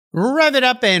Rev it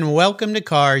up and welcome to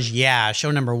Cars Yeah, show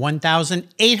number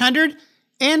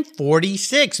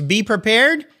 1846. Be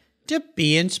prepared to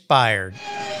be inspired.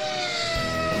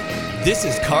 This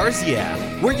is Cars Yeah,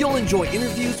 where you'll enjoy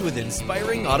interviews with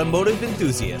inspiring automotive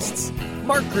enthusiasts.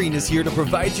 Mark Green is here to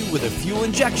provide you with a fuel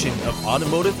injection of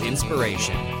automotive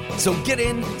inspiration. So get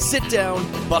in, sit down,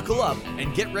 buckle up,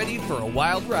 and get ready for a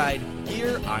wild ride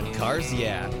here on Cars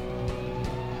Yeah.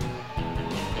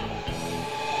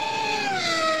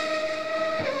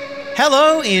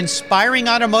 Hello, inspiring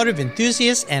automotive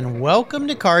enthusiasts, and welcome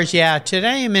to Cars Yeah.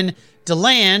 Today I'm in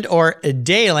DeLand, or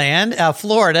Dayland,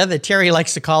 Florida, that Terry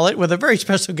likes to call it, with a very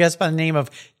special guest by the name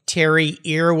of Terry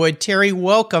Earwood. Terry,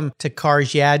 welcome to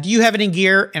Cars Yeah. Do you have it in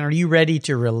gear, and are you ready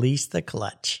to release the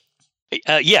clutch?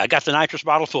 Yeah, I got the nitrous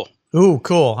bottle full. Ooh,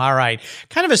 cool. All right.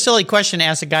 Kind of a silly question to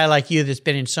ask a guy like you that's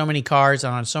been in so many cars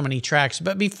and on so many tracks.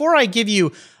 But before I give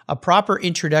you a proper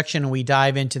introduction and we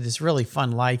dive into this really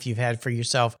fun life you've had for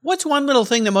yourself, what's one little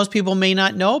thing that most people may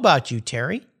not know about you,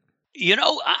 Terry? You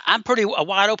know, I'm pretty a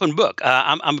wide open book.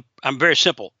 I'm very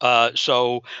simple.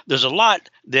 So there's a lot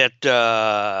that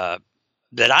I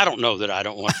don't know that I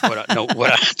don't want what I know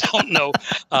what I don't know.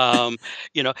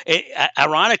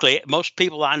 Ironically, most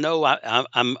people I know,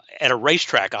 I'm at a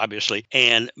racetrack, obviously,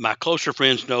 and my closer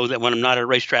friends know that when I'm not at a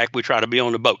racetrack, we try to be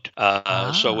on the boat.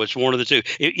 So it's one of the two.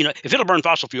 If it'll burn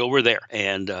fossil fuel, we're there,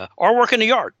 and or work in the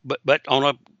yard, but on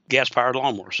a gas-powered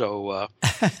lawnmower. So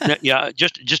yeah,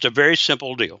 just a very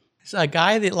simple deal. It's a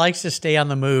guy that likes to stay on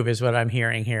the move is what I'm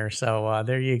hearing here. So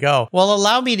there you go. Well,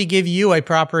 allow me to give you a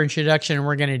proper introduction, and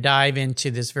we're going to dive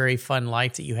into this very fun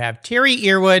life that you have. Terry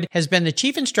Earwood has been the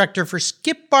chief instructor for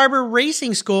Skip Barber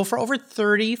Racing School for over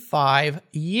 35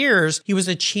 years. He was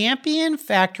a champion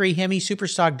factory Hemi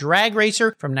Superstock drag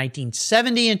racer from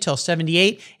 1970 until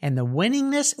 78, and the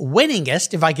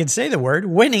winningest, if I can say the word,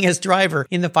 winningest driver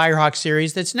in the Firehawk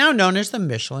series that's now known as the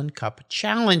Michelin Cup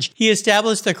Challenge. He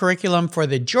established the curriculum for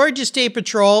the Georgia State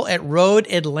Patrol at Road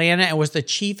Atlanta and was the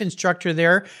chief instructor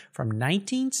there from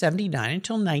 1979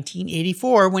 until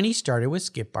 1984 when he started with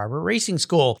Skip Barber Racing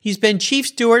School. He's been chief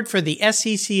steward for the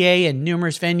SCCA in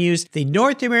numerous venues, the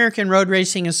North American Road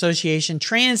Racing Association,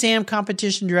 Trans Am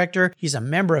competition director. He's a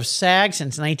member of SAG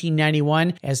since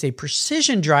 1991. As a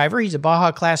precision driver, he's a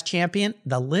Baja class champion.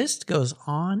 The list goes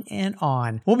on and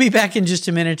on. We'll be back in just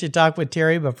a minute to talk with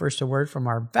Terry, but first a word from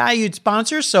our valued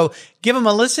sponsors. So give them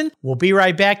a listen. We'll be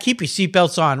right back. Keep your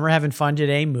seatbelts on. We're having fun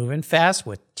today, moving fast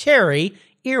with Terry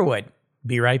Earwood.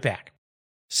 Be right back.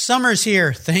 Summer's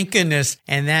here, thank goodness,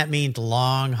 and that means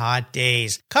long, hot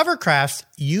days. Covercraft's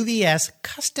UVS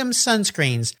custom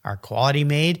sunscreens are quality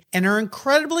made and are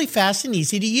incredibly fast and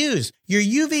easy to use. Your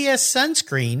UVS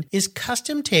sunscreen is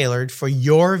custom tailored for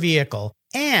your vehicle,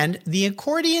 and the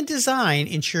accordion design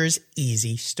ensures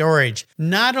easy storage.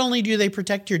 Not only do they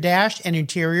protect your dash and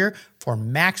interior for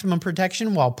maximum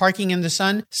protection while parking in the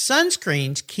sun,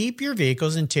 sunscreens keep your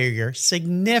vehicle's interior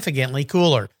significantly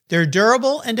cooler. They're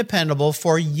durable and dependable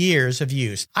for years of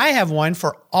use. I have one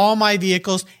for all my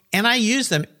vehicles, and I use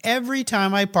them every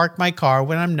time I park my car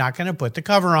when I'm not going to put the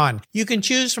cover on. You can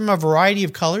choose from a variety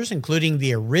of colors, including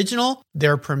the original,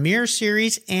 their Premier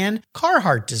Series, and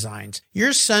Carhartt designs.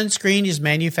 Your sunscreen is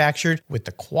manufactured with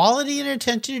the quality and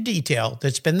attention to detail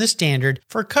that's been the standard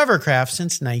for Covercraft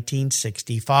since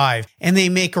 1965. And they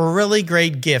make really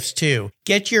great gifts, too.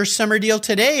 Get your summer deal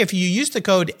today if you use the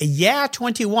code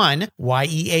YEAH21,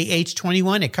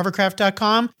 YEAH21 at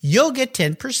covercraft.com. You'll get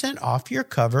 10% off your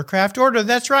Covercraft order.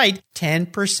 That's right,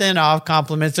 10% off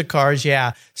compliments of Cars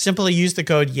Yeah. Simply use the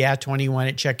code YEAH21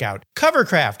 at checkout.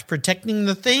 Covercraft, protecting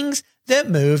the things that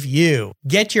move you.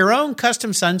 Get your own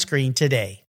custom sunscreen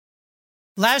today.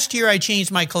 Last year, I changed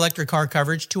my collector car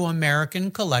coverage to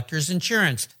American Collectors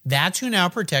Insurance. That's who now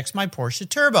protects my Porsche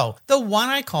Turbo, the one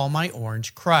I call my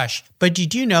Orange Crush. But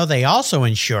did you know they also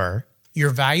insure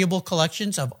your valuable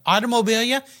collections of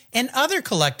automobilia and other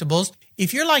collectibles?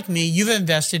 If you're like me, you've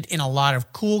invested in a lot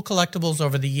of cool collectibles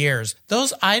over the years.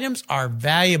 Those items are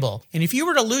valuable, and if you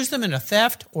were to lose them in a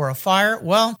theft or a fire,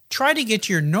 well, try to get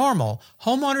your normal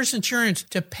homeowner's insurance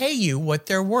to pay you what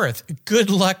they're worth.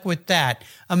 Good luck with that.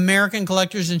 American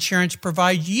Collectors Insurance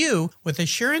provides you with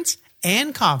assurance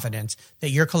and confidence that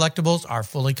your collectibles are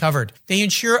fully covered. They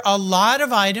insure a lot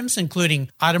of items, including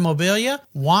automobilia,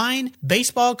 wine,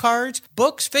 baseball cards,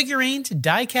 books, figurines,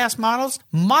 die-cast models,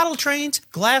 model trains,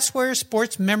 glassware,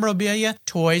 sports memorabilia,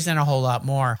 toys, and a whole lot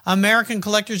more. American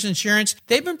Collectors Insurance,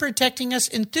 they've been protecting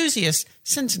us enthusiasts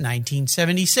since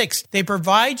 1976. They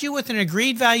provide you with an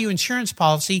agreed value insurance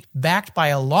policy backed by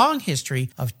a long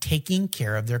history of taking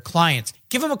care of their clients.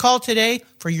 Give them a call today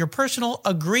for your personal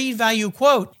agreed value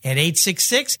quote at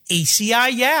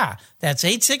 866-ACI-YEAH. That's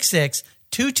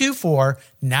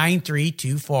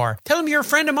 866-224-9324. Tell them you're a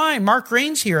friend of mine, Mark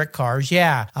Rains here at Cars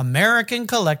Yeah, American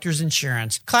Collectors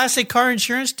Insurance. Classic car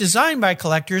insurance designed by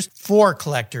collectors for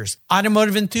collectors.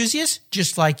 Automotive enthusiasts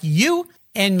just like you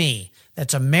and me.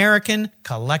 That's American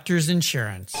Collectors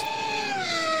Insurance.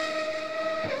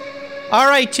 All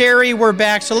right, Terry, we're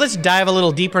back. So let's dive a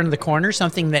little deeper into the corner,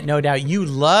 something that no doubt you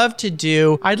love to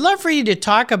do. I'd love for you to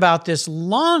talk about this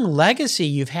long legacy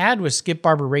you've had with Skip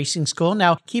Barber Racing School.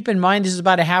 Now, keep in mind, this is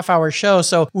about a half-hour show,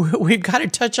 so we've got to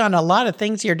touch on a lot of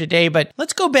things here today, but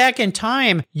let's go back in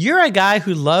time. You're a guy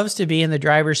who loves to be in the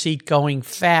driver's seat going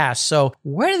fast. So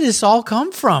where did this all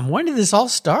come from? When did this all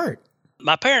start?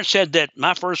 My parents said that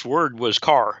my first word was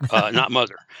car, not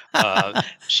mother.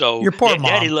 So your poor mom.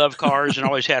 Daddy loved cars and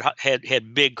always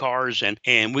had big cars, and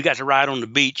we got to ride on the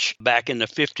beach back in the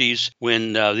 50s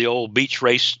when the old beach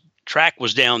race track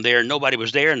was down there. Nobody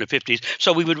was there in the 50s,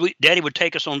 so Daddy would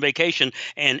take us on vacation,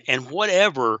 and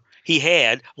whatever he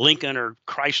had, Lincoln or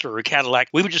Chrysler or Cadillac,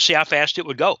 we would just see how fast it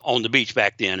would go on the beach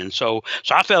back then. And so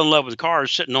I fell in love with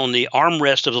cars, sitting on the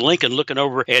armrest of the Lincoln, looking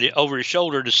over at it over his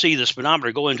shoulder to see the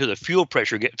speedometer go into the fuel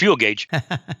gauge.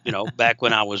 Back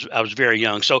when I was very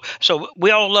young. So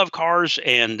we all love cars,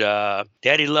 and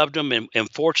Daddy loved them, and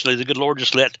fortunately, the good Lord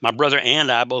just let my brother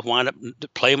and I both wind up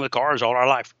playing with cars all our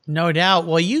life. No doubt.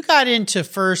 Well, you got into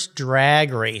first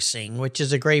drag racing, which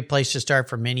is a great place to start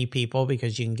for many people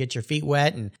because you can get your feet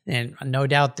wet, and no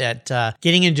doubt that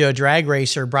getting into a drag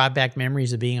racer brought back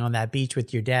memories of being on that beach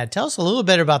with your dad. Tell us a little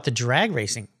bit about the drag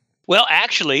racing. Well,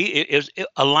 actually, it was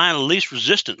a line of least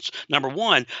resistance. Number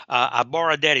one, I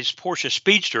borrowed Daddy's Porsche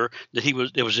Speedster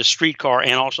it was his street car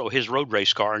and also his road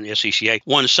race car in the SCCA.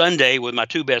 One Sunday with my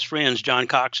two best friends, John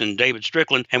Cox and David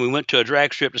Strickland, and we went to a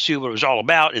drag strip to see what it was all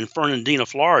about in Fernandina,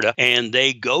 Florida. And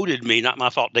they goaded me, not my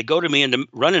fault, they goaded me into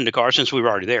running the car since we were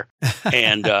already there.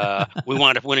 And we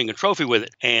wound up winning a trophy with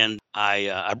it. And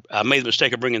I made the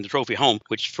mistake of bringing the trophy home,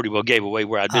 which pretty well gave away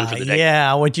where I'd been for the day.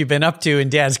 Yeah, what you've been up to in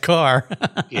Dad's car.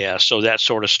 Yeah, so that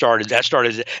sort of started.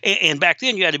 And back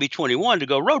then you had to be 21 to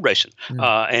go road racing.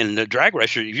 And the drag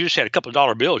racer, you just had a couple of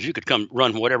dollar bills. You could come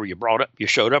run whatever you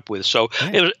showed up with. So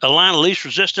It was a line of least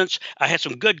resistance. I had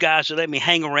some good guys that let me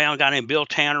hang around, a guy named Bill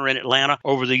Tanner in Atlanta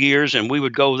over the years, and we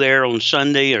would go there on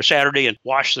Sunday or Saturday and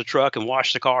wash the truck and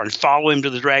wash the car and follow him to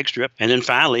the drag strip. And then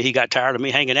finally he got tired of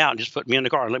me hanging out and just put me in the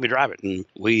car and let me drive it. And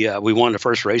we won the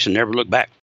first race and never looked back.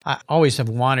 I always have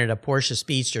wanted a Porsche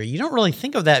Speedster. You don't really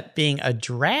think of that being a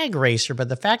drag racer, but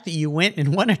the fact that you went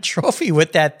and won a trophy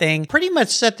with that thing pretty much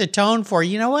set the tone for,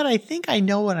 you know what, I think I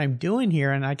know what I'm doing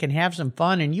here and I can have some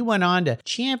fun. And you went on to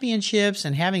championships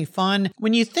and having fun.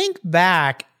 When you think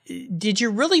back, did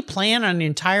you really plan on an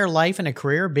entire life and a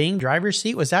career being driver's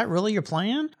seat? Was that really your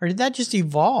plan? Or did that just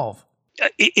evolve?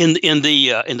 In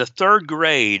the third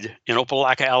grade in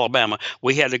Opelika, Alabama,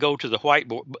 we had to go to the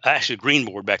whiteboard, actually green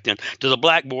board back then, to the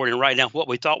blackboard and write down what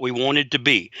we thought we wanted to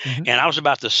be. Mm-hmm. And I was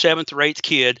about the 7th or 8th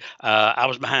kid. I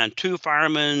was behind 2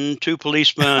 firemen, 2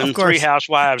 policemen, 3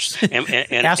 housewives, and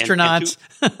astronauts.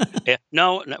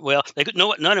 None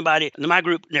in my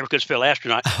group never could spell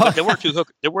astronaut. But there were 2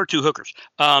 hookers.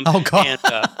 Oh God!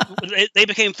 And they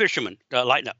became fishermen.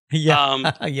 Lighten up.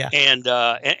 Yeah. And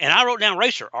I wrote down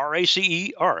racer, RACER.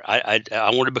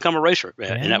 I wanted to become a racer,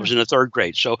 and that was in the 3rd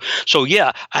grade. So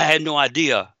yeah, I had no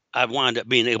idea I'd wind up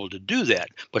being able to do that,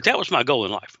 but that was my goal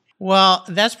in life. Well,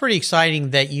 that's pretty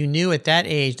exciting that you knew at that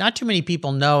age. Not too many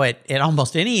people know at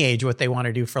almost any age what they want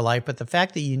to do for life, but the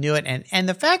fact that you knew it and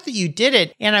the fact that you did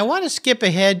it. And I want to skip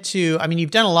ahead to,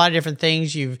 you've done a lot of different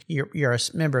things. You're a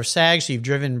member of SAG, so you've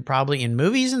driven probably in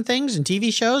movies and things and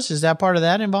TV shows. Is that part of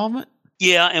that involvement?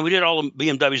 Yeah, and we did all of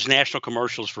BMW's national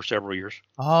commercials for several years.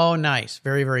 Oh, nice.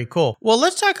 Very, very cool. Well,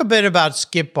 let's talk a bit about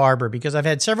Skip Barber because I've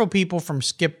had several people from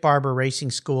Skip Barber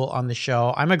Racing School on the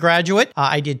show. I'm a graduate.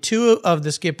 I did 2 of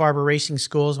the Skip Barber Racing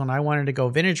Schools when I wanted to go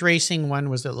vintage racing. One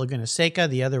was at Laguna Seca,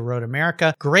 the other Road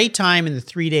America. Great time in the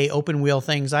 3-day open wheel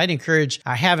things. I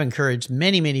have encouraged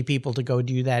many, many people to go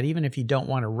do that, even if you don't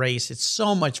want to race. It's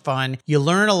so much fun. You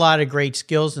learn a lot of great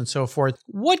skills and so forth.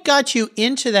 What got you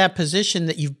into that position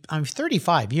that I'm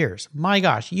 35 years. My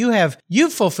gosh,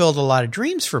 you've fulfilled a lot of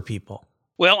dreams for people.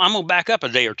 Well, I'm going to back up a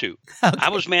day or two. Okay.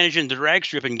 I was managing the drag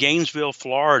strip in Gainesville,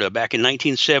 Florida back in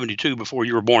 1972 before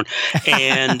you were born.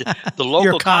 And the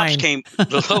local cops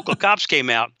came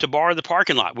out to bar the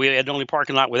parking lot. We had the only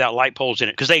parking lot without light poles in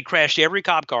it because they crashed every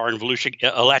cop car in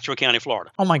Alachua County,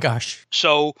 Florida. Oh my gosh.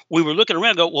 So we were looking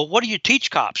around and go, well, what do you teach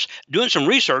cops? Doing some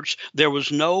research, there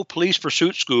was no police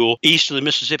pursuit school east of the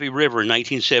Mississippi River in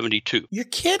 1972. You're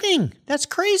kidding. That's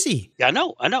crazy. I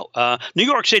know. New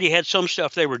York City had some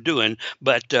stuff they were doing,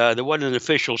 but there wasn't an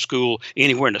official school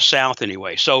anywhere in the South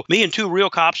anyway. So me and two real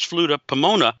cops flew to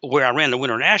Pomona, where I ran the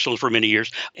Winter Nationals for many years,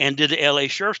 and did the LA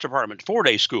Sheriff's Department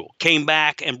 4-day school. Came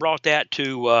back and brought that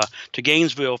to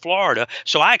Gainesville, Florida.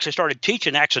 So I actually started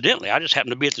teaching accidentally. I just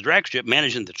happened to be at the drag strip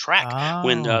managing the track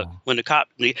when the cop.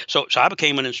 So I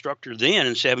became an instructor then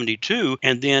in 72,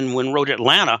 and then when Road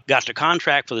Atlanta got the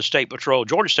contract for the State Patrol,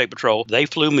 Georgia State Patrol, they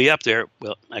flew me up there.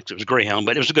 Well, actually it was Greyhound,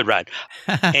 but it was a good ride.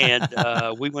 And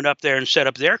we went up there and set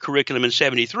up their curriculum in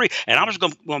 73, and I was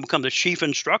going to become the chief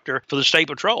instructor for the State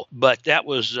Patrol. But that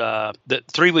was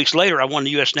 3 weeks later, I won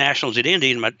the U.S. Nationals at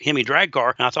Indy in my Hemi drag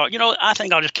car, and I thought, I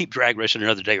think I'll just keep drag racing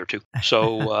another day or two.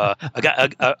 So I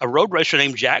got a road racer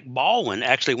named Jack Baldwin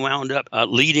actually wound up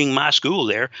leading my school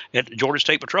there at Georgia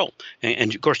State Patrol.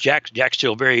 And of course, Jack's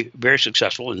still very, very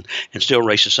successful and still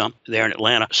races some there in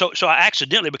Atlanta. So I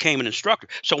accidentally became an instructor.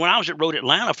 So when I was at Road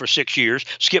Atlanta for 6 years,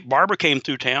 Skip Barber came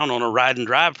through town on a ride and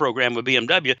drive program with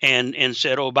BMW and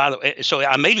said, oh, by the way, so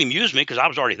I made him use me because I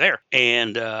was already there.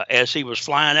 And as he was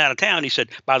flying out of town, he said,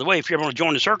 by the way, if you ever want to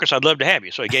join the circus, I'd love to have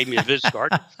you. So he gave me a visit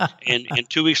card. And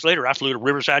 2 weeks later, I flew to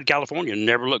Riverside, California and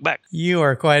never looked back. You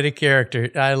are quite a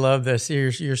character. I love this.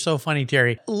 You're so funny,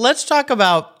 Terry. Let's talk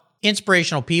about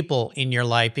inspirational people in your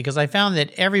life, because I found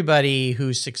that everybody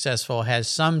who's successful has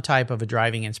some type of a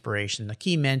driving inspiration, a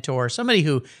key mentor, somebody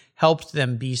who helped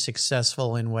them be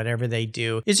successful in whatever they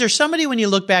do. Is there somebody when you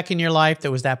look back in your life that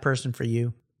was that person for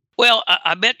you? Well,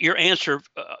 I bet your answer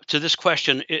to this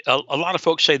question, a lot of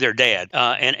folks say their dad,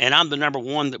 and I'm the number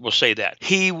one that will say that.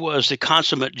 He was the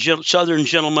consummate Southern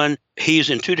gentleman.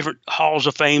 He's in two different halls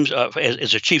of fame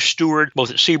as a chief steward, both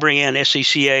at Sebring and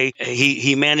SCCA.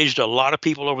 He managed a lot of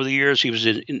people over the years. He was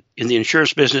in the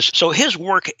insurance business. So his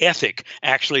work ethic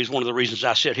actually is one of the reasons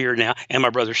I sit here now, and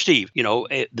my brother Steve.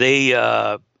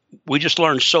 We just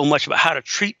learned so much about how to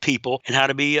treat people and how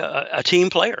to be a team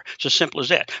player. It's as simple as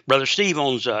that. Brother Steve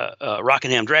owns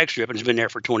Rockingham Drag Strip and has been there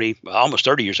for almost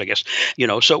 30 years, I guess.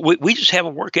 So we just have a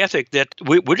work ethic that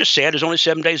we're just sad there's only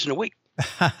 7 days in a week.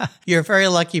 You're a very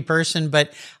lucky person,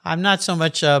 but I'm not so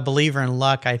much a believer in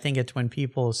luck. I think it's when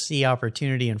people see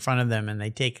opportunity in front of them and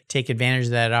they take advantage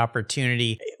of that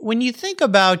opportunity. When you think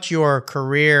about your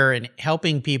career and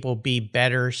helping people be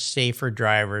better, safer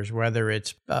drivers, whether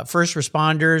it's first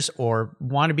responders or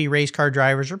wannabe race car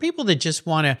drivers or people that just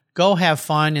want to go have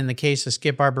fun, in the case of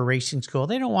Skip Barber Racing School,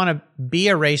 they don't want to be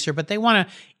a racer, but they want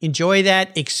to enjoy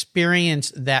that,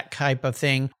 experience that type of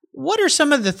thing. What are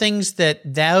some of the things that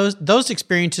those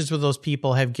experiences with those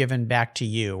people have given back to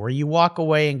you, where you walk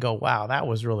away and go, wow, that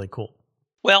was really cool?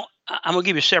 Well, I'm going to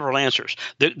give you several answers.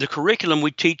 The curriculum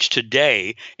we teach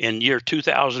today in year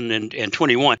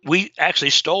 2021, we actually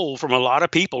stole from a lot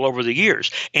of people over the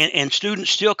years. And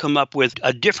students still come up with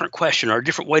a different question or a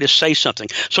different way to say something.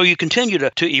 So you continue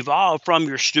to evolve from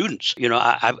your students.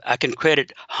 I can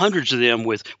credit hundreds of them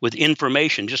with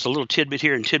information, just a little tidbit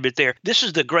here and tidbit there. This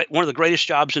is one of the greatest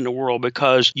jobs in the world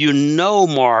because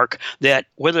Mark, that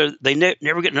whether they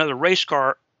never get another race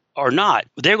car or not,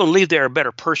 they're going to leave there a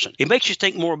better person. It makes you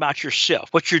think more about yourself,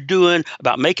 what you're doing,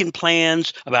 about making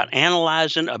plans, about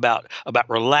analyzing, about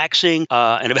relaxing,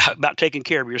 and about taking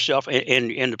care of yourself and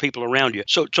the people around you.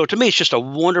 So to me, it's just a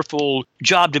wonderful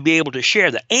job to be able to share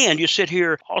that. And you sit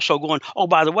here also going, oh,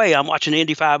 by the way, I'm watching the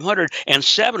Indy 500, and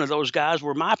 7 of those guys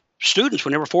were my students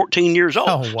when they were 14 years old.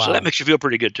 Oh, wow. So that makes you feel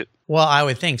pretty good too. Well, I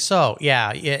would think so.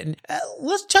 Yeah.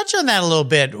 Let's touch on that a little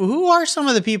bit. Who are some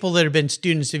of the people that have been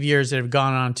students of yours that have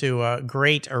gone on to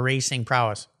great racing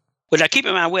prowess? But now keep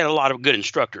in mind, we had a lot of good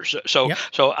instructors. So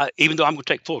even though I'm going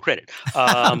to take full credit.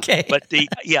 Okay. But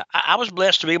I was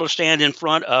blessed to be able to stand in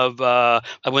front of,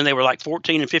 when they were like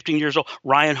 14 and 15 years old,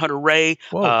 Ryan Hunter-Ray,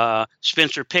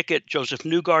 Spencer Pickett, Joseph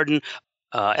Newgarden,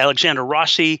 Alexander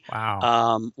Rossi.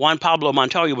 Wow. Juan Pablo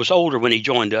Montoya was older when he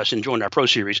joined us and joined our Pro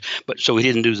Series, but so he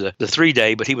didn't do the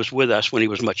 3-day, but he was with us when he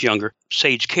was much younger.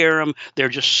 Sage Karam. There are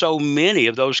just so many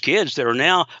of those kids that are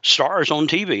now stars on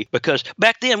TV because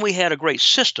back then we had a great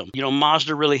system.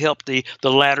 Mazda really helped the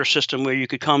ladder system where you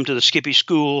could come to the Skippy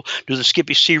School, do the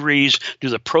Skippy Series, do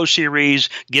the Pro Series,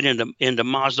 get into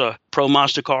Mazda, Pro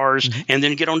Mazda cars, and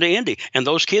then get on to Indy. And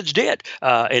those kids did.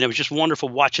 And it was just wonderful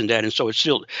watching that. And so it's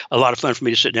still a lot of fun for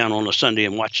me to sit down on a Sunday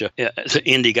and watch the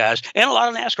Indy guys and a lot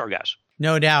of NASCAR guys.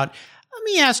 No doubt. Let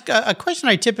me ask a question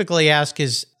I typically ask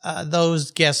is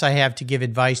those guests I have to give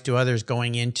advice to others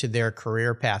going into their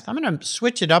career path. I'm going to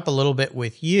switch it up a little bit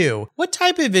with you. What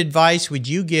type of advice would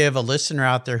you give a listener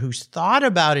out there who's thought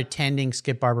about attending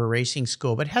Skip Barber Racing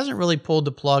School but hasn't really pulled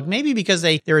the plug? Maybe because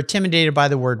they're intimidated by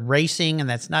the word racing and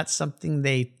that's not something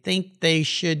they think they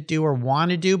should do or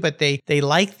want to do, but they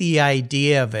like the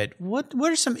idea of it. What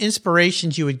are some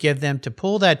inspirations you would give them to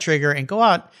pull that trigger and go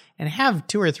out and have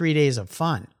 2 or 3 days of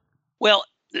fun? Well,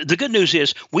 the good news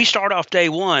is we start off day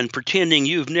one pretending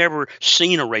you've never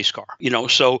seen a race car,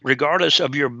 so regardless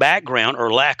of your background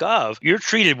or lack of, you're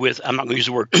treated with, I'm not going to use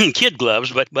the word kid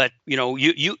gloves, but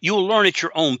you'll learn at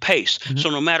your own pace. Mm-hmm. So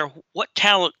no matter what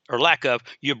talent or lack of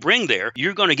you bring there,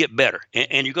 you're going to get better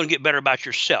and you're going to get better about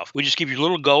yourself. We just give you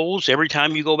little goals every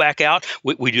time you go back out.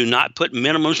 We do not put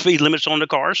minimum speed limits on the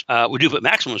cars. We do put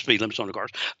maximum speed limits on the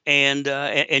cars, and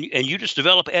you just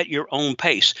develop at your own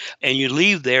pace, and you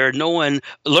leave there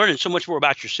learning so much more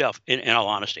about yourself, in all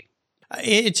honesty.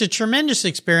 It's a tremendous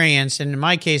experience. And in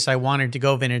my case, I wanted to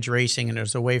go vintage racing, and it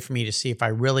was a way for me to see if I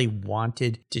really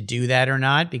wanted to do that or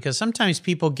not. Because sometimes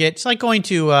people it's like going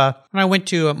to, when I went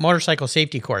to a motorcycle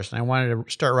safety course and I wanted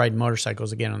to start riding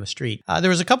motorcycles again on the street. There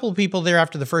was a couple of people there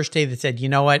after the first day that said, you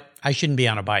know what, I shouldn't be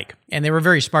on a bike. And they were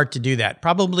very smart to do that.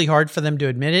 Probably hard for them to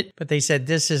admit it, but they said,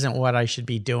 this isn't what I should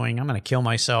be doing. I'm going to kill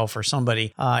myself or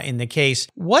somebody in the case.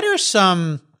 What are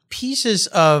some pieces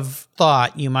of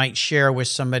thought you might share with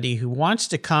somebody who wants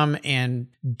to come and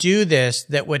do this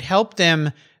that would help them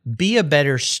be a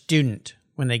better student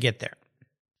when they get there?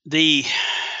 There's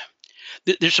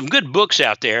some good books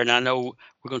out there, and I know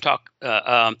we're going to talk.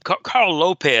 Carl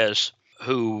Lopez,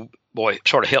 who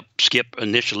sort of helped Skip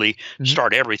initially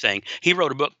start everything. He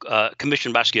wrote a book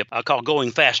commissioned by Skip called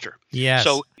Going Faster. Yes.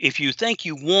 So if you think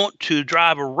you want to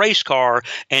drive a race car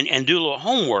and do a little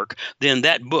homework, then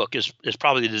that book is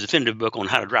probably the definitive book on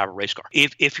how to drive a race car.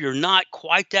 If you're not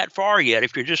quite that far yet,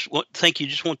 if you just think you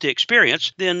just want the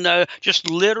experience, then just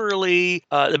literally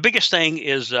the biggest thing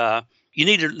is you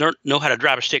need to know how to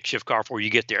drive a stick shift car before you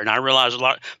get there. And I realize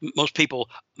most people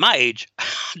my age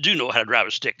do know how to drive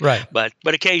a stick, right? But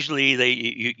occasionally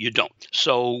you don't.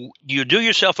 So you do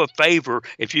yourself a favor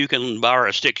if you can borrow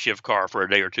a stick shift car for a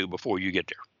day or two before you get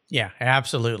there. Yeah,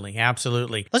 absolutely.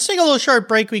 Absolutely. Let's take a little short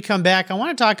break. We come back. I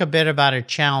want to talk a bit about a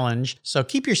challenge. So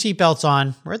keep your seatbelts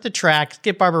on. We're at the track,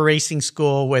 Skip Barber Racing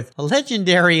School with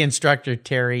legendary instructor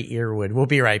Terry Earwood. We'll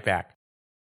be right back.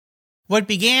 What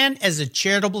began as a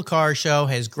charitable car show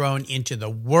has grown into the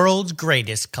world's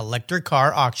greatest collector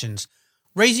car auctions,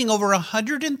 raising over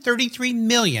 $133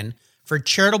 million for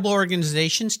charitable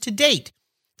organizations to date.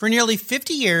 For nearly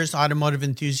 50 years, automotive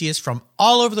enthusiasts from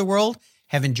all over the world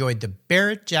have enjoyed the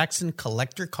Barrett-Jackson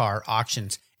collector car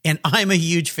auctions, and I'm a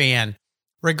huge fan.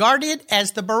 Regarded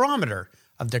as the barometer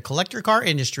of the collector car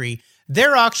industry,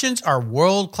 their auctions are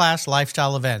world-class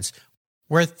lifestyle events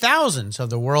where thousands of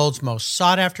the world's most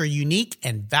sought-after, unique,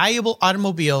 and valuable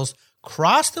automobiles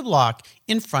cross the block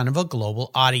in front of a global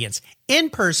audience, in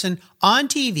person, on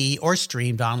TV, or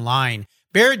streamed online.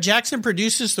 Barrett-Jackson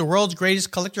produces the world's greatest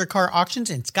collector car auctions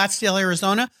in Scottsdale,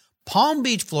 Arizona, Palm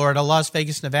Beach, Florida, Las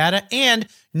Vegas, Nevada, and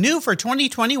new for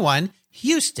 2021,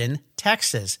 Houston,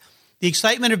 Texas. The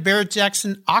excitement of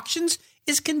Barrett-Jackson auctions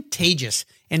is contagious,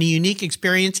 and a unique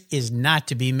experience is not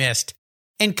to be missed.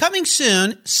 And coming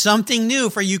soon, something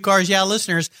new for you Cars Yeah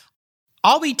listeners,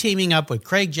 I'll be teaming up with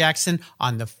Craig Jackson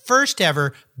on the first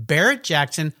ever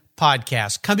Barrett-Jackson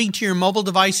podcast, coming to your mobile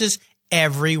devices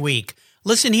every week.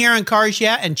 Listen here on Cars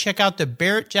Yeah and check out the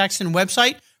Barrett-Jackson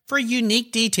website for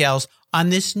unique details on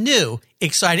this new,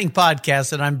 exciting podcast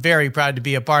that I'm very proud to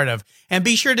be a part of. And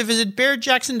be sure to visit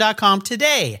barrettjackson.com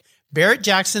today.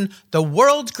 Barrett-Jackson, the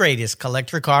world's greatest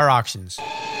collector car auctions.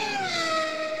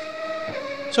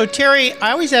 So, Terry,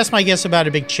 I always ask my guests about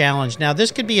a big challenge. Now,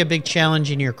 this could be a big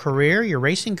challenge in your career, your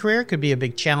racing career. It could be a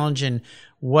big challenge in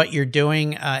what you're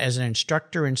doing as an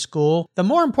instructor in school. The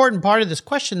more important part of this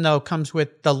question, though, comes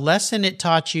with the lesson it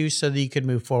taught you so that you could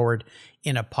move forward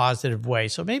in a positive way.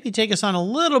 So maybe take us on a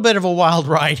little bit of a wild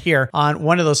ride here on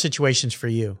one of those situations for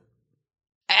you.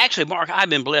 Actually, Mark, I've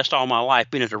been blessed all my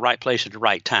life, being at the right place at the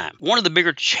right time. One of the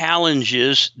bigger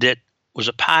challenges that was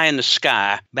a pie in the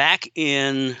sky back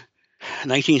in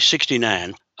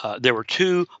 1969, there were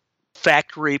two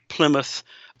factory Plymouth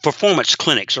performance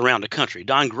clinics around the country.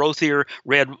 Don Grothier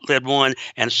led one,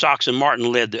 and Sox and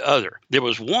Martin led the other. There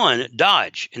was one,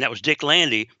 Dodge, and that was Dick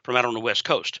Landy from out on the West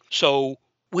Coast. So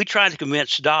we tried to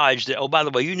convince Dodge that, oh, by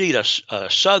the way, you need a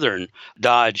Southern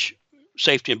Dodge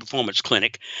safety and performance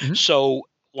clinic. Mm-hmm. So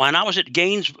when I was at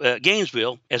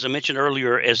Gainesville, as I mentioned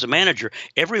earlier, as the manager,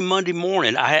 every Monday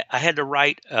morning I had to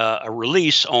write a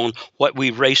release on what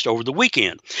we raced over the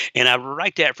weekend. And I would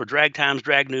write that for Drag Times,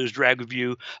 Drag News, Drag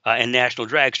Review, and National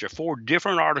Dragster. 4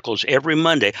 different articles every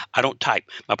Monday. I don't type.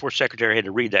 My poor secretary had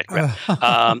to read that crap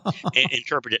and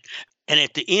interpret it. And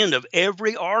at the end of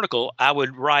every article, I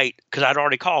would write, because I'd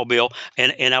already called Bill,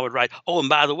 and I would write, oh, and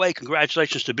by the way,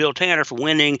 congratulations to Bill Tanner for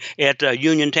winning at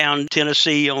Uniontown,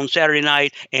 Tennessee on Saturday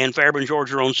night and Fairburn,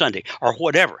 Georgia on Sunday, or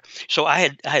whatever. So I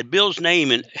had Bill's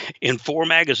name in 4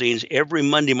 magazines every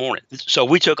Monday morning. So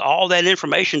we took all that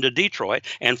information to Detroit,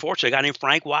 and fortunately, a guy named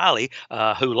Frank Wiley,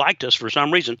 who liked us for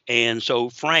some reason. And so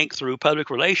Frank, through public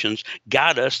relations,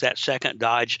 got us that second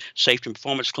Dodge Safety and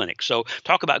Performance Clinic. So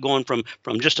talk about going from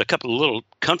just a couple of little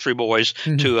country boys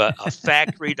to a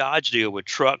factory Dodge deal with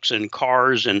trucks and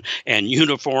cars and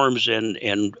uniforms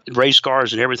and race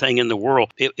cars and everything in the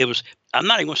world. It was, I'm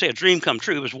not even going to say a dream come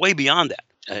true. It was way beyond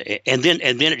that. And then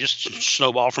it just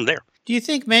snowballed from there. Do you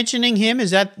think mentioning him, is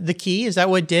that the key? Is that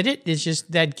what did it? Is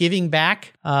just that giving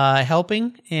back,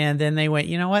 helping? And then they went,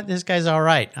 you know what? This guy's all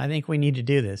right. I think we need to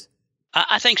do this.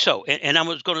 I think so. And I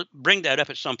was going to bring that up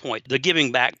at some point, the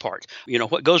giving back part. You know,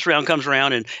 what goes around comes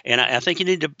around. And I think you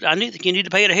need to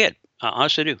pay it ahead. I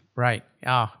honestly do. Right.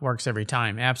 Works every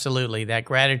time. Absolutely. That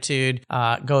gratitude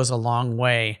goes a long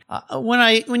way.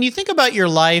 When you think about your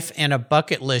life and a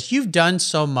bucket list, you've done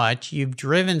so much. You've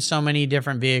driven so many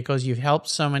different vehicles. You've helped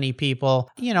so many people.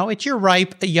 You know, at your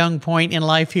ripe young point in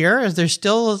life here, is there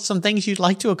still some things you'd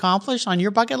like to accomplish on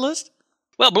your bucket list?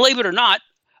 Well, believe it or not,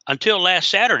 until last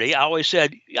Saturday, I always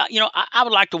said, you know, I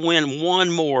would like to win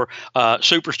one more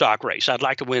super stock race. I'd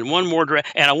like to win one more,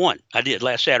 and I won. I did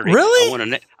last Saturday. Really?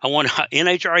 I won an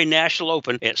NHRA National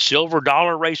Open at Silver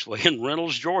Dollar Raceway in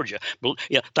Reynolds, Georgia.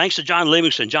 Yeah, thanks to John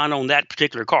Livingston. John owned that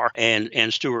particular car,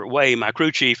 and Stuart Way, my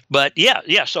crew chief. But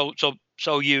yeah.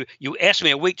 So you asked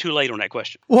me a week too late on that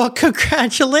question. Well,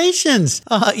 congratulations.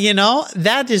 You know,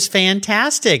 that is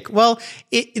fantastic. Well,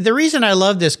 the reason I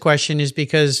love this question is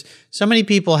because so many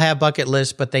people have bucket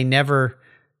lists, but they never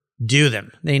do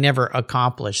them. They never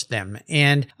accomplish them.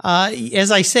 And as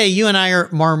I say, you and I are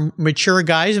more mature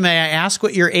guys. May I ask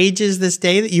what your age is this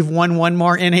day that you've won one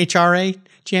more NHRA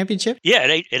championship? Yeah,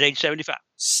 at age 75.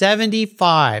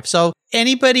 75. So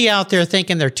anybody out there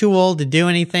thinking they're too old to do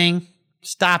anything,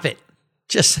 stop it.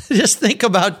 Just think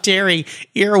about Terry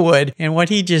Earwood and what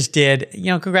he just did. You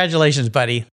know, congratulations,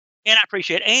 buddy. And I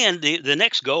appreciate it. And the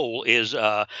next goal is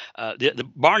the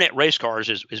Barnett race cars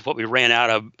is what we ran out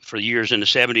of for years in the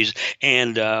 70s.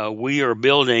 And we are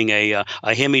building a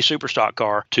Hemi Superstock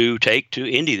car to take to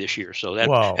Indy this year. So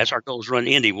that's our goal, is run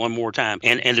Indy one more time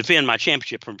and defend my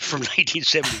championship from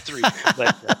 1973.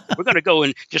 But we're going to go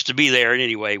in just to be there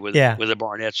anyway with the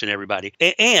Barnetts and everybody.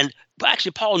 And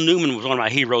actually, Paul Newman was one of my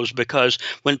heroes, because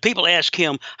when people ask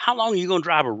him, how long are you going to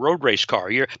drive a road race car?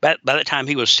 By that time,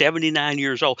 he was 79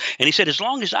 years old. And he said, as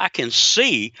long as I can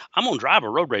see, I'm going to drive a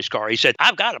road race car. He said,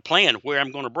 I've got a plan where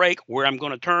I'm going to brake, where I'm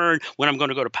going to turn, when I'm going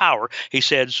to go to power. He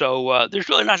said, so there's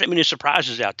really not that many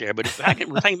surprises out there. But if I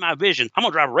can retain my vision, I'm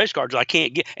going to drive a race car till I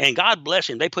can't get. And God bless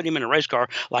him, they put him in a race car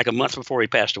like a month before he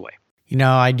passed away. You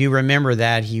know, I do remember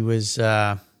that. He was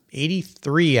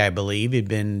 83, I believe. He'd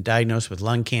been diagnosed with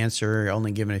lung cancer,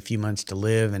 only given a few months to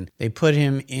live, and they put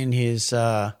him in his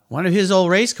one of his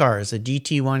old race cars, a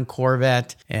GT1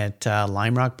 Corvette at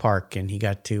Lime Rock Park, and he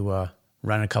got to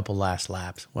run a couple last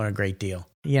laps. What a great deal.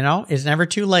 You know, it's never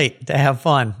too late to have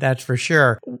fun, that's for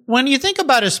sure. When you think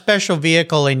about a special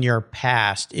vehicle in your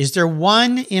past, is there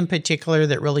one in particular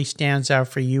that really stands out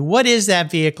for you? What is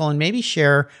that vehicle? And maybe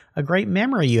share a great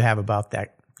memory you have about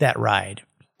that ride.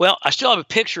 Well, I still have a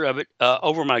picture of it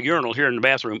over my urinal here in the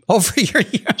bathroom. Over your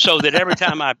urinal? So that every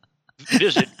time I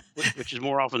visit, which is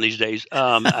more often these days,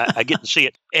 I get to see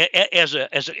it. As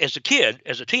a kid,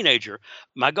 as a teenager,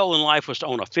 my goal in life was to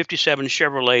own a 57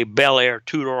 Chevrolet Bel Air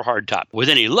two-door hardtop. With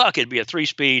any luck, it'd be a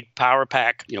 3-speed power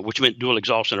pack, which meant dual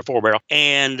exhaust and a 4-barrel.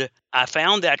 And I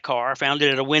found that car. I found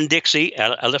it at a Winn-Dixie.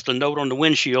 I left a note on the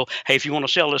windshield. Hey, if you want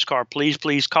to sell this car, please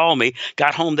call me.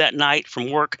 Got home that night from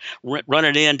work,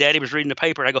 running in. Daddy was reading the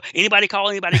paper. I go, anybody call?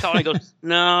 He goes,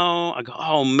 no. I go,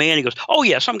 oh, man. He goes, oh,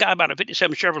 yeah, some guy about a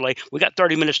 57 Chevrolet. We got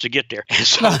 30 minutes to get there. And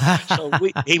so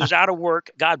he was out of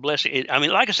work. God bless it. I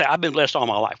mean, like I said, I've been blessed all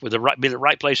my life with being at the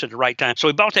right place at the right time. So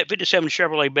we bought that 57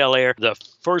 Chevrolet Bel Air the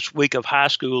first week of high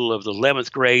school of the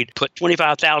 11th grade, put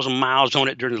 25,000 miles on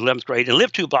it during the 11th grade, and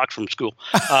lived 2 blocks from from school.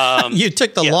 You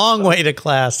took the long way to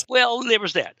class. Well, there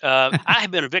was that. I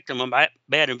have been a victim of my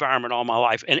bad environment all my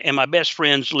life. And my best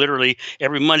friends literally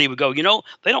every Monday would go, they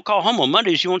don't call home on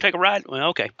Mondays. You want to take a ride? Well,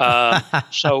 okay.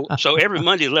 So every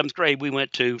Monday, 11th grade, we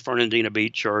went to Fernandina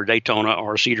Beach or Daytona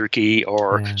or Cedar Key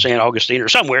or San Augustine or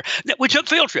somewhere. We took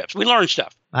field trips. We learned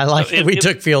stuff. I like that we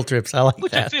took field trips. I like that. We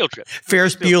took field trips.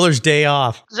 Ferris Bueller's Day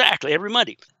Off. Exactly. Every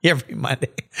Monday. Every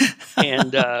Monday.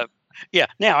 And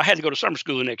now I had to go to summer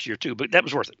school the next year too, but that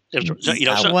was worth it. Exactly.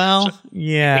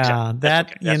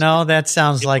 That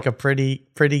sounds like a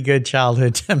pretty good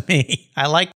childhood to me. I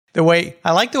like the way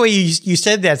you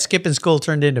said that skipping school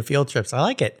turned into field trips. I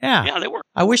like it. Yeah, they were.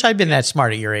 I wish I'd been that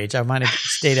smart at your age. I might have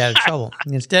stayed out of trouble.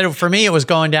 For me, it was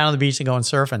going down to the beach and going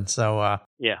surfing. So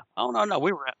yeah. Oh no,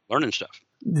 we were learning stuff.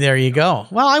 There you go.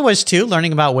 Well, I was too,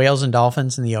 learning about whales and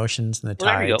dolphins and the oceans and the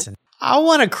tides. I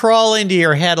want to crawl into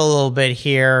your head a little bit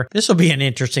here. This will be an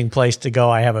interesting place to go,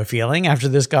 I have a feeling, after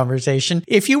this conversation.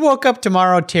 If you woke up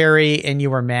tomorrow, Terry, and you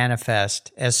were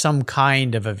manifest as some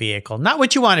kind of a vehicle, not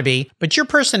what you want to be, but your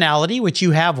personality, which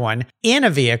you have one, in a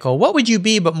vehicle, what would you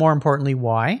be, but more importantly,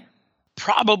 why?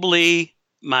 Probably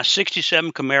my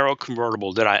 67 Camaro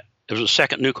convertible it was the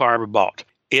second new car I ever bought.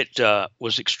 It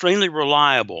was extremely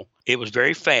reliable. It was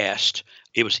very fast.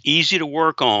 It was easy to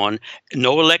work on.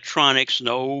 No electronics,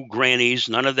 no grannies,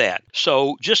 none of that.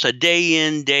 So just a day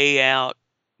in, day out,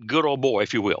 good old boy,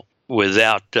 if you will,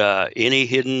 without any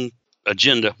hidden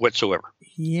agenda whatsoever.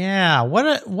 Yeah,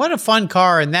 what a fun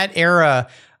car. And that era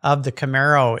of the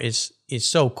Camaro is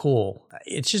so cool.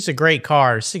 It's just a great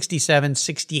car, 67,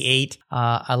 68.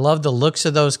 I love the looks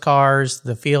of those cars,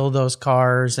 the feel of those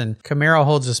cars, and Camaro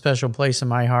holds a special place in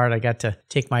my heart. I got to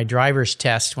take my driver's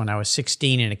test when I was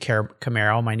 16 in a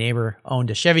Camaro. My neighbor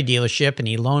owned a Chevy dealership, and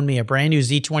he loaned me a brand new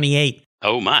Z28.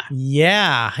 Oh, my.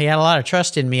 Yeah, he had a lot of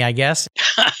trust in me, I guess.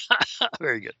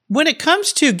 Very good. When it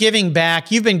comes to giving back,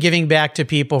 you've been giving back to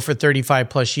people for 35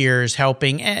 plus years,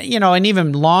 helping, and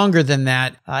even longer than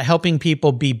that, helping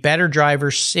people be better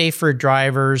drivers, safer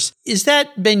drivers. Has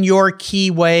that been your key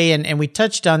way? And we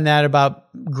touched on that about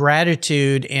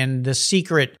gratitude and the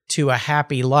secret to a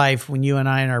happy life when you and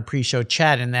I in our pre-show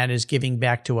chat, and that is giving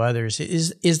back to others.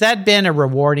 Is that been a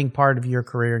rewarding part of your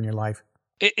career and your life?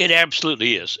 It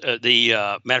absolutely is.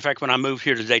 Matter of fact, when I moved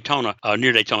here to Daytona,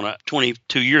 near Daytona,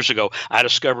 22 years ago, I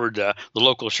discovered the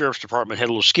local sheriff's department had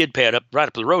a little skid pad right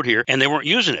up the road here, and they weren't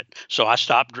using it. So I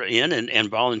stopped in and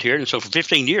volunteered. And so for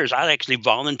 15 years, I actually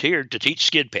volunteered to teach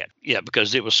skid pad. Yeah,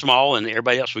 because it was small and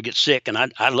everybody else would get sick, and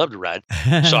I loved to ride.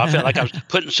 So I felt like I was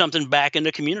putting something back in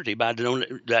the community by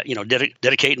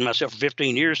dedicating myself for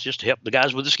 15 years just to help the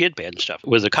guys with the skid pad and stuff,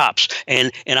 with the cops.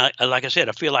 And I, like I said,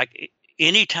 I feel like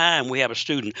anytime we have a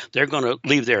student, they're going to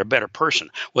leave there a better person,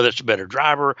 whether it's a better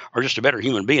driver or just a better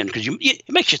human being, because it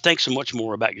makes you think so much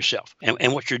more about yourself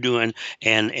and what you're doing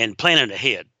and planning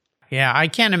ahead. Yeah, I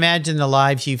can't imagine the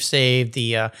lives you've saved,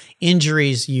 the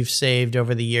injuries you've saved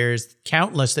over the years,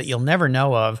 countless that you'll never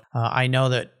know of. I know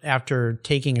that after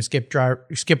taking a Skip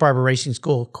Barber Racing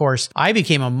School course, I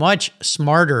became a much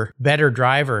smarter, better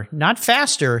driver. Not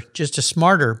faster, just a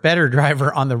smarter, better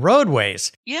driver on the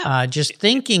roadways. Yeah. Just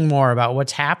thinking more about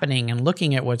what's happening and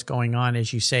looking at what's going on,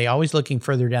 as you say, always looking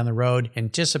further down the road,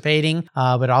 anticipating,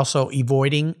 but also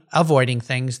avoiding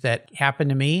things that happen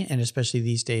to me, and especially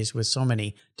these days with so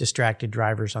many distracted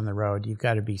drivers on the road. You've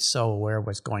got to be so aware of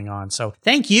what's going on. So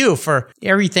thank you for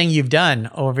everything you've done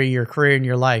over your career and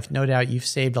your life. No doubt you've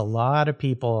saved a lot of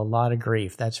people a lot of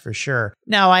grief. That's for sure.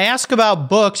 Now, I ask about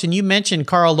books, and you mentioned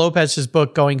Carl Lopez's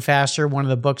book, Going Faster, one of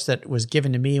the books that was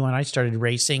given to me when I started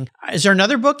racing. Is there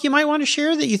another book you might want to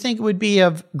share that you think would be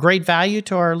of great value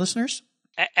to our listeners?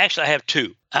 Actually, I have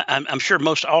two. I'm sure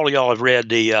most all of y'all have read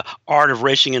The Art of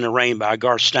Racing in the Rain by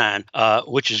Garth Stein,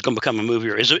 which is going to become a movie.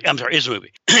 Is a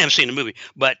movie. I haven't seen the movie.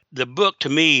 But the book, to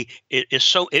me, is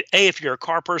so – if you're a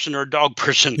car person or a dog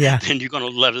person, then you're going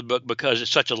to love the book because it's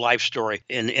such a life story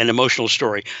and an emotional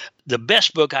story. The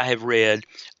best book I have read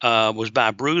was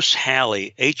by Bruce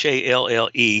Halle, Halle.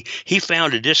 He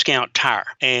found a discount tire,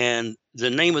 and the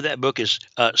name of that book is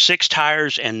Six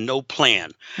Tires and No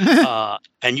Plan.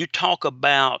 And you talk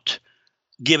about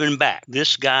giving back.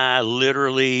 This guy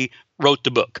literally wrote the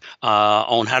book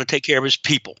on how to take care of his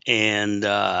people. And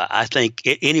I think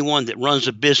anyone that runs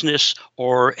a business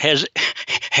or has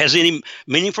any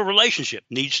meaningful relationship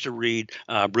needs to read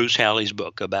Bruce Halle's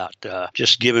book about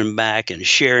just giving back and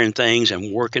sharing things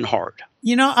and working hard.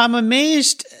 You know, I'm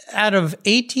amazed out of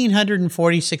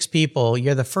 1,846 people,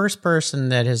 you're the first person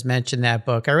that has mentioned that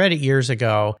book. I read it years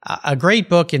ago. A great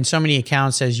book in so many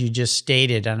accounts, as you just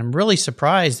stated, and I'm really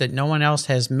surprised that no one else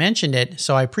has mentioned it,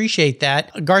 so I appreciate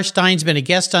that. Garth Stein's been a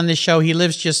guest on this show. He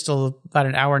lives just about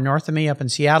an hour north of me up in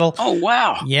Seattle. Oh,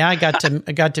 wow. Yeah, I got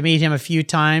to meet him a few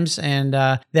times, and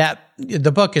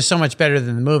the book is so much better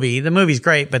than the movie. The movie's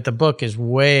great, but the book is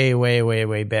way, way, way,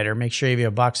 way better. Make sure you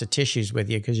have a box of tissues with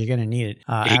you because you're going to need it.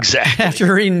 Exactly.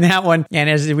 After reading that one. And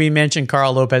as we mentioned,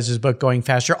 Carl Lopez's book, Going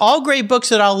Faster. All great books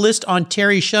that I'll list on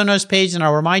Terry's show notes page. And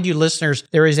I'll remind you, listeners,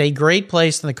 there is a great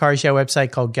place on the Cars Yeah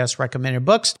website called Guest Recommended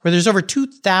Books, where there's over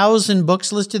 2,000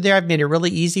 books listed there. I've made it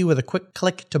really easy with a quick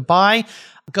click to buy.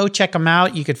 Go check them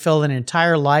out. You could fill an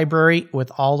entire library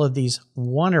with all of these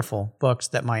wonderful books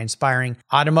that my inspiring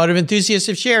automotive enthusiasts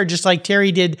have shared, just like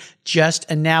Terry did just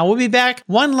now. We'll be back.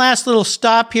 One last little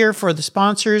stop here for the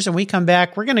sponsors, and we come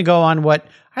back. We're going to go on what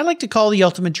I like to call the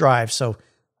ultimate drive. So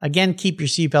again, keep your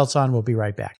seatbelts on. We'll be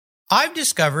right back. I've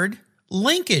discovered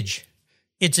Linkage.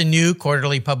 It's a new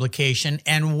quarterly publication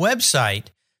and website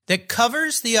that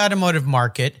covers the automotive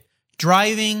market,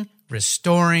 driving,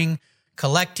 restoring,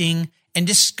 collecting, and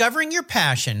discovering your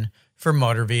passion for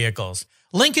motor vehicles.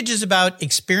 Linkage is about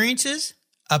experiences,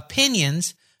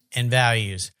 opinions, and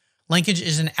values. Linkage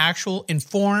is an actual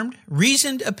informed,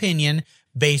 reasoned opinion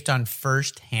based on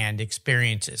first-hand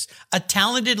experiences. A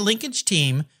talented Linkage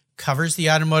team covers the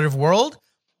automotive world,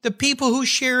 the people who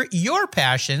share your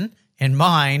passion and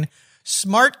mine,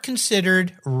 smart,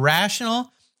 considered,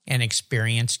 rational, and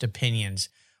experienced opinions,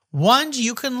 ones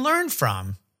you can learn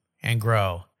from and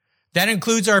grow. That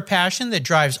includes our passion that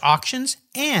drives auctions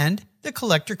and the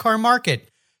collector car market.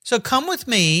 So come with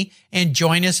me and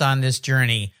join us on this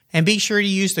journey. And be sure to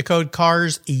use the code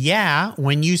CARSYEAH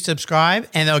when you subscribe,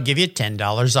 and they'll give you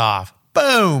 $10 off.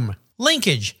 Boom!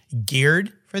 Linkage,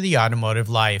 geared for the automotive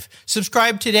life.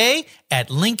 Subscribe today at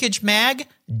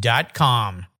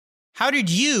linkagemag.com. How did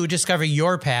you discover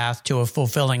your path to a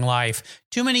fulfilling life?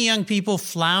 Too many young people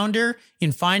flounder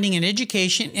in finding an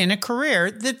education and a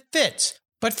career that fits.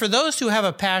 But for those who have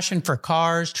a passion for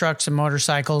cars, trucks, and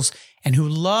motorcycles, and who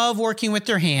love working with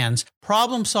their hands,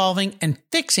 problem solving, and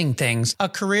fixing things, a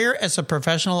career as a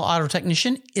professional auto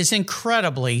technician is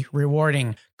incredibly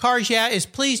rewarding. Cars Yeah is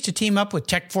pleased to team up with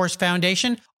TechForce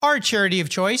Foundation, our charity of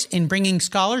choice, in bringing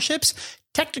scholarships,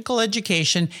 technical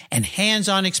education, and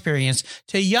hands-on experience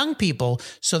to young people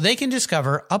so they can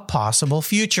discover a possible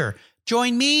future.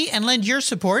 Join me and lend your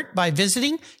support by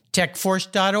visiting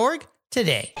techforce.org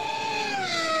today.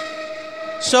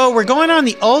 So we're going on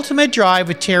the ultimate drive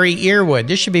with Terry Earwood.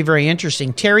 This should be very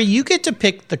interesting. Terry, you get to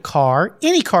pick the car,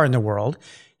 any car in the world.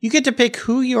 You get to pick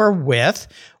who you're with,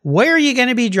 where are you going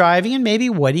to be driving, and maybe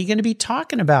what are you going to be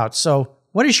talking about. So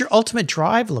what does your ultimate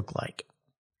drive look like?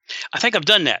 I think I've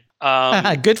done that.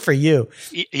 Good for you.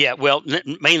 Yeah, well,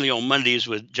 mainly on Mondays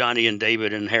with Johnny and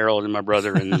David and Harold and my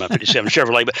brother and my 57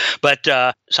 Chevrolet. But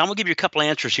so I'm going to give you a couple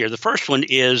answers here. The first one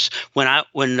is when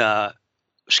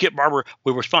Skip Barber,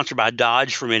 we were sponsored by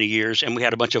Dodge for many years, and we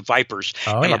had a bunch of Vipers.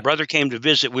 My brother came to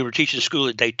visit. We were teaching school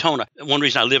at Daytona. One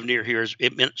reason I live near here is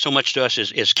it meant so much to us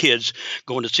as kids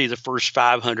going to see the first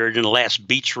 500 and the last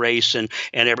beach race and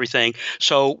everything.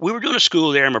 So we were doing a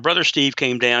school there, and my brother Steve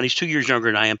came down. He's 2 years younger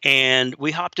than I am, and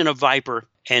we hopped in a Viper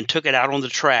and took it out on the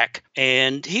track.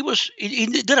 And he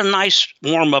did a nice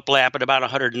warm-up lap at about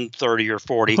 130 or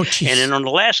 40. And then on the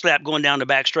last lap going down the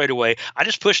back straightaway, I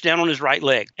just pushed down on his right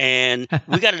leg. And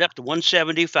we got it up to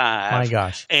 175. My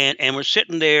gosh. And we're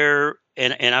sitting there.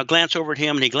 And I glance over at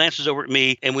him, and he glances over at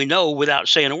me, and we know without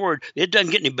saying a word, it doesn't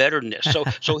get any better than this.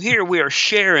 So here we are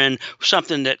sharing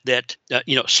something that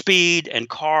speed and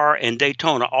car and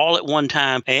Daytona all at one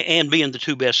time, and being the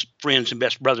two best friends and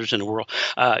best brothers in the world.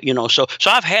 So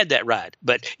I've had that ride.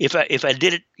 But if I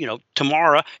did it,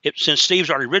 tomorrow, since Steve's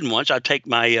already ridden once, I'd take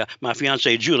my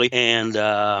fiancée Julie, and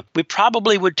we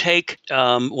probably would take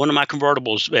one of my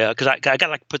convertibles because I got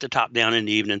to put the top down in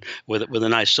the evening with a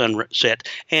nice sunset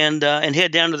and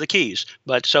head down to the Keys.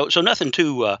 But so nothing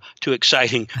too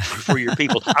exciting for your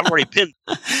people. I've already been.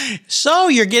 So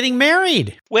you're getting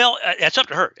married? Well, that's up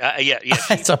to her. Yeah.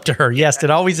 It's up to her. Yes, it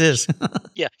always is.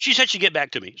 Yeah, she said she'd get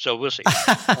back to me, so we'll see.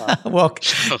 Well,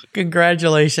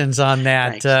 congratulations on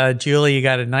that, Julie. You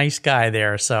got a nice guy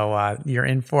there, so you're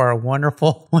in for a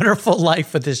wonderful, wonderful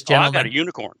life with this gentleman. I've got a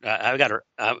unicorn. I've got her.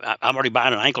 I'm already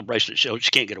buying an ankle bracelet, so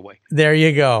she can't get away. There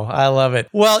you go. I love it.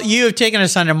 Well, you have taken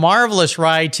us on a marvelous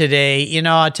ride today. today. You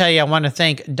know, I'll tell you, I want to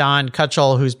thank Don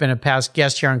Kutchell, who's been a past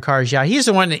guest here on Cars Yeah. He's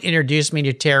the one that introduced me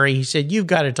to Terry. He said, you've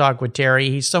got to talk with Terry.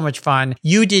 He's so much fun.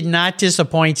 You did not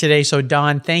disappoint today. So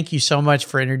Don, thank you so much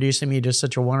for introducing me to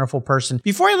such a wonderful person.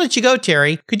 Before I let you go,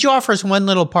 Terry, could you offer us one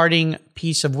little parting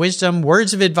piece of wisdom,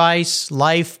 words of advice,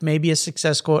 life, maybe a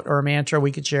success quote or a mantra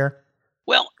we could share?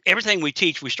 Well, everything we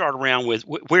teach, we start around with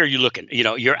where are you looking? You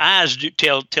know, your eyes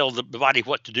tell the body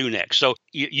what to do next. So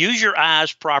you use your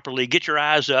eyes properly, get your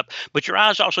eyes up, but your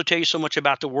eyes also tell you so much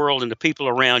about the world and the people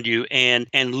around you. And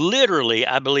literally,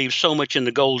 I believe so much in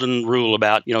the golden rule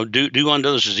about, you know, do unto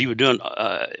others as you were doing,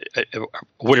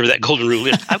 whatever that golden rule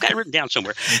is. I've got it written down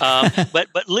somewhere. But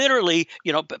literally,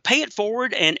 you know, pay it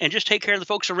forward and just take care of the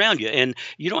folks around you. And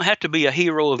you don't have to be a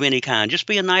hero of any kind. Just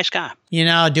be a nice guy. You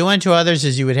know, do unto others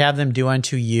as you would have them do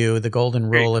unto you, the golden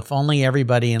rule. If only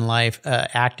everybody in life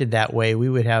acted that way, we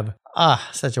would have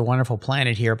such a wonderful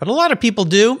planet here. But a lot of people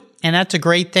do, and that's a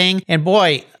great thing. And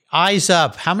boy, eyes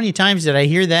up. How many times did I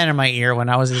hear that in my ear when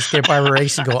I was at Skip Barber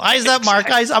Racing School? Eyes up, Mark.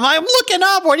 Eyes up. I'm looking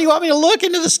up. What do you want me to look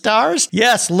into the stars?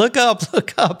 Yes, look up,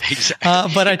 look up.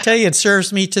 Exactly. But I tell you, it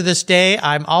serves me to this day.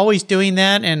 I'm always doing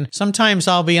that. And sometimes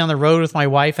I'll be on the road with my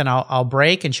wife and I'll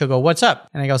brake and she'll go, what's up?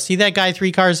 And I go, see that guy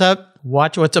 3 cars up?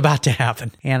 Watch what's about to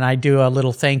happen. And I do a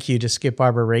little thank you to Skip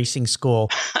Barber Racing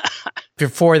School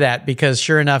for that, because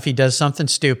sure enough, he does something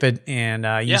stupid and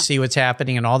you see what's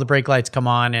happening and all the brake lights come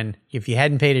on. And if you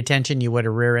hadn't paid attention, you would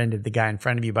have rear-ended the guy in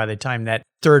front of you by the time that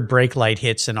third brake light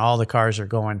hits and all the cars are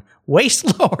going way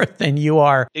slower than you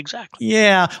are. Exactly.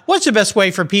 Yeah. What's the best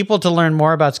way for people to learn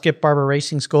more about Skip Barber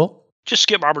Racing School? Just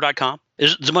skipbarber.com.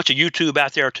 There's a bunch of YouTube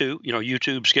out there too. You know,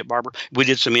 YouTube, Skip Barber. We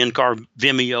did some in-car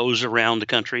Vimeos around the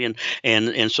country,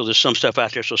 and so there's some stuff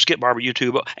out there. So Skip Barber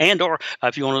YouTube, or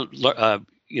if you want to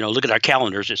look at our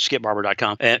calendars at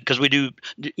skipbarber.com, because we do,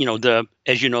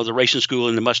 the racing school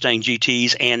and the Mustang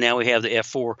GTs, and now we have the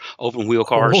F4 open wheel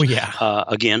cars. Oh yeah.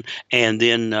 Again, and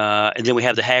then we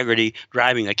have the Hagerty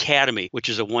Driving Academy, which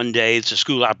is a one-day. It's a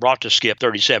school I brought to Skip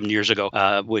 37 years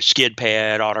ago with skid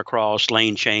pad, autocross,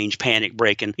 lane change, panic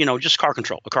braking. Just a car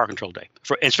control day,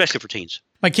 especially for teens.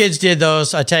 My kids did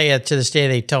those. I tell you, to this day,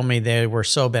 they told me they were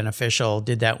so beneficial.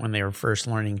 Did that when they were first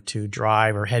learning to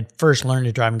drive or had first learned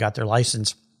to drive and got their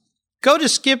license. Go to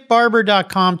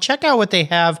skipbarber.com. Check out what they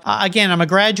have. Again, I'm a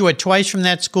graduate twice from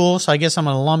that school, so I guess I'm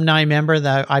an alumni member.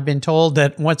 That I've been told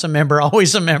that once a member,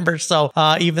 always a member. So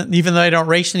even though I don't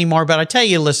race anymore, but I tell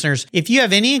you, listeners, if you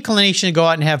have any inclination to go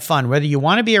out and have fun, whether you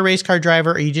want to be a race car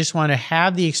driver or you just want to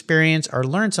have the experience or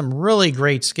learn some really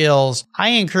great skills, I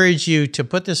encourage you to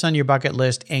put this on your bucket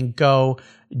list and go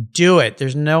do it.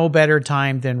 There's no better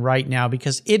time than right now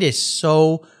because it is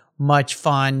so much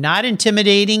fun, not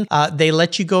intimidating. They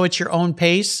let you go at your own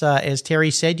pace. As Terry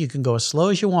said, you can go as slow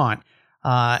as you want.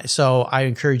 So I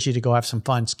encourage you to go have some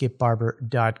fun,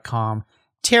 skipbarber.com.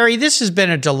 Terry, this has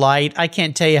been a delight. I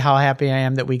can't tell you how happy I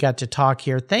am that we got to talk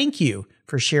here. Thank you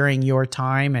for sharing your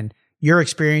time and your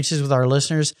experiences with our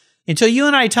listeners. Until you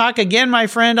and I talk again, my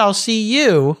friend, I'll see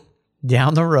you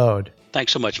down the road.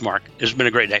 Thanks so much, Mark. It's been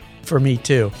a great day. For me,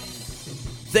 too.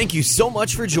 Thank you so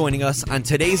much for joining us on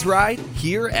today's ride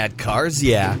here at Cars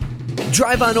Yeah.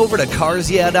 Drive on over to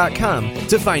carsyeah.com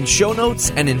to find show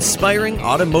notes and inspiring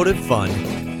automotive fun.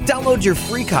 Download your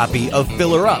free copy of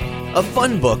Filler Up, a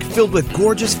fun book filled with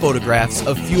gorgeous photographs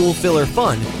of fuel filler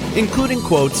fun, including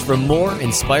quotes from more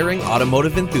inspiring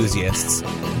automotive enthusiasts.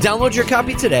 Download your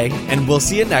copy today, and we'll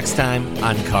see you next time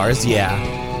on Cars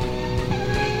Yeah.